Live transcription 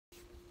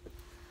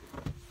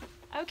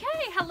Okay,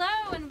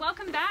 hello and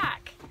welcome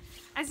back.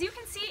 As you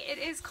can see, it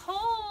is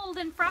cold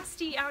and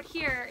frosty out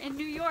here in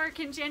New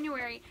York in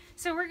January,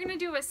 so we're gonna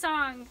do a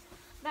song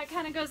that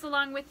kind of goes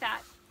along with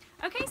that.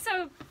 Okay,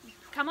 so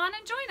come on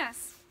and join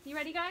us. You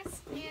ready,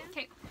 guys? Yeah.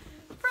 Okay.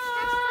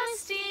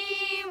 Frosty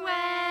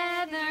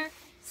weather,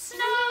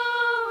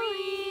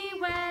 snowy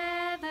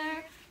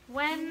weather,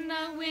 when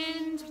the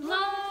wind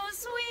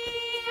blows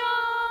we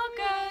all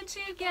go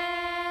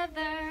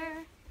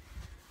together.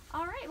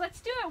 All right,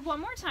 let's do it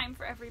one more time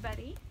for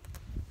everybody.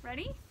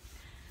 Ready?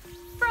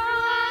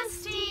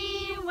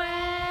 Frosty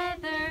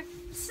weather,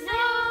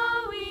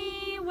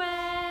 snowy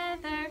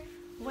weather,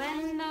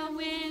 when the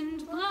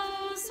wind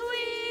blows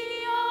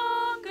we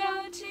all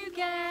go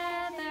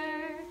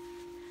together.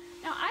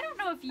 Now, I don't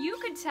know if you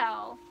could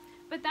tell,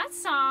 but that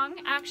song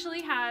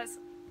actually has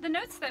the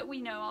notes that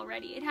we know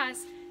already. It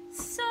has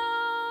so,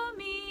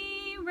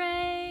 mi,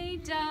 re,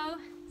 do,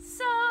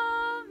 so,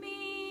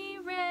 mi,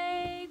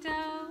 re, do.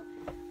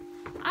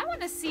 I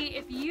want to see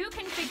if you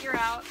can figure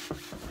out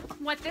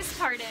what this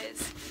part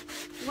is.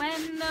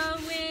 When the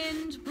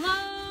wind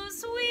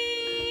blows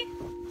we,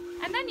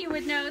 and then you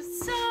would know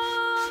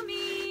so,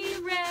 mi,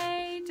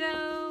 re,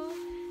 do.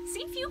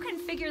 See if you can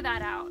figure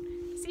that out.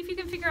 See if you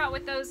can figure out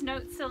what those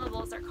note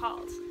syllables are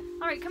called.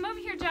 All right, come over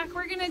here, Jack.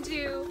 We're gonna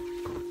do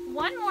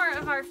one more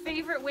of our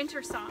favorite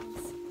winter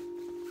songs.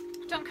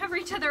 Don't cover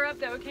each other up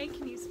though, okay?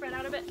 Can you spread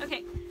out a bit?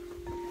 Okay,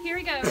 here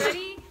we go,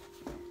 ready?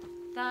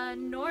 The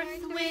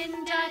north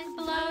wind doth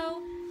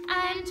blow,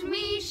 and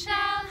we shall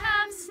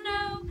have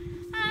snow.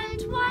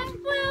 And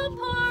what will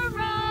poor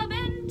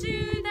Robin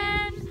do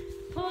then,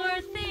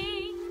 poor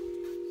thing?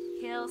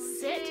 He'll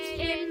sit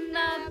in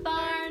the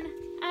barn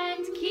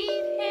and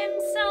keep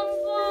himself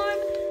warm,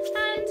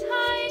 and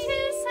hide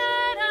his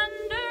head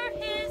under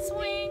his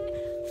wing.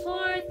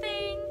 Poor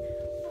thing,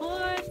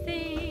 poor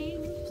thing.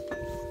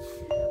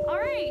 All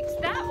right,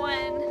 that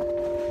one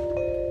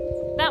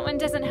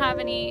doesn't have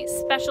any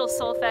special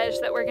solfege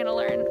that we're gonna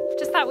learn.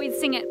 Just thought we'd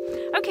sing it.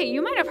 Okay,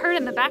 you might have heard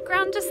in the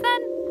background just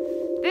then.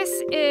 This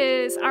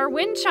is our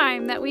wind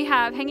chime that we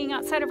have hanging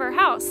outside of our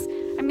house.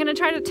 I'm gonna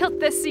try to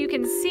tilt this so you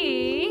can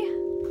see.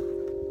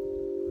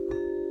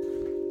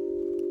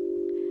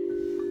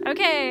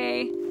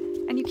 Okay,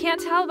 and you can't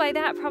tell by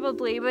that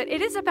probably, but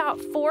it is about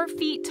 4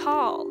 feet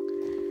tall.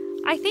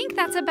 I think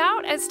that's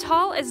about as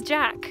tall as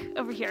Jack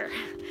over here.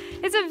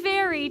 It's a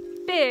very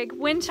big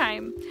wind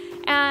chime,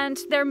 and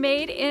they're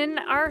made in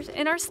our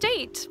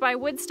state by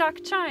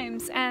Woodstock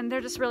Chimes, and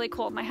they're just really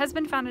cool. My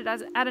husband found it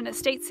at an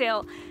estate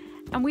sale,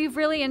 and we've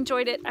really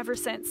enjoyed it ever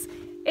since.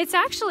 It's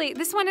actually,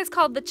 this one is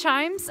called the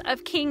Chimes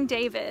of King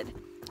David,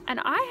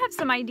 and I have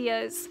some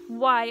ideas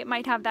why it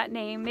might have that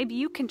name. Maybe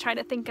you can try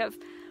to think of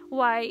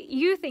why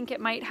you think it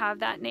might have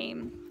that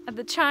name, of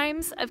the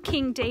Chimes of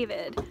King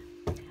David.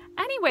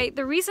 Anyway,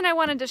 the reason I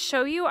wanted to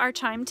show you our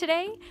chime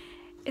today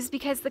is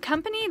because the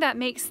company that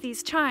makes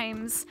these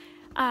chimes,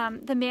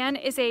 the man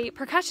is a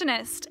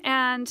percussionist,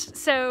 and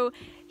so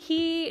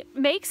he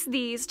makes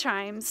these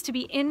chimes to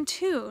be in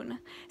tune.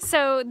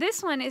 So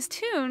this one is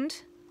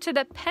tuned to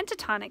the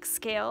pentatonic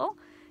scale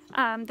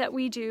that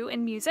we do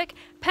in music.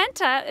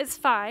 Penta is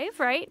 5,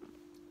 right?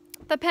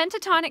 The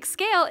pentatonic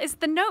scale is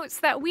the notes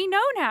that we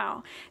know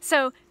now.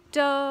 So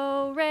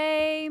do,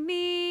 re,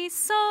 mi,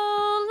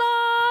 sol,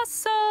 la,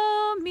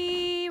 so,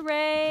 mi,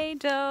 re,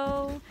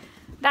 do.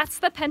 That's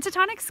the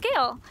pentatonic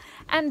scale.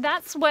 And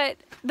that's what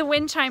the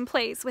wind chime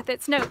plays with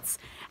its notes.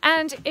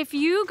 And if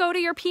you go to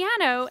your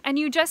piano and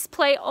you just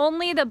play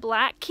only the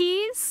black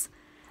keys,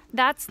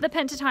 that's the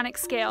pentatonic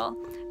scale.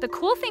 The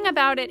cool thing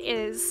about it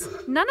is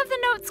none of the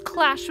notes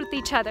clash with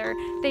each other.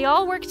 They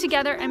all work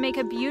together and make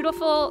a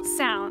beautiful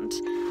sound,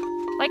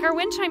 like our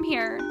wind chime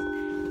here.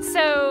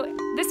 So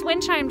this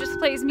wind chime just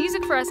plays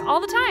music for us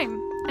all the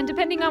time. And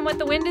depending on what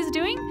the wind is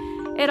doing,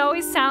 it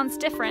always sounds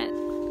different.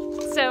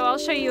 So I'll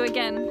show you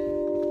again.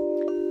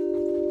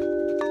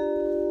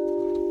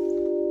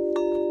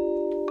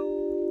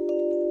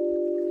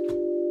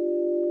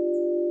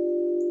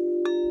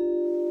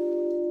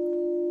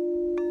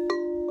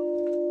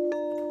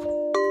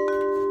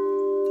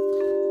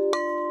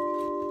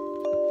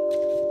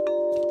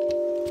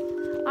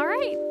 All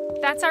right,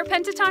 that's our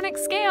pentatonic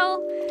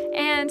scale.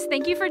 And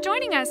thank you for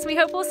joining us. We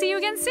hope we'll see you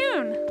again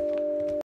soon.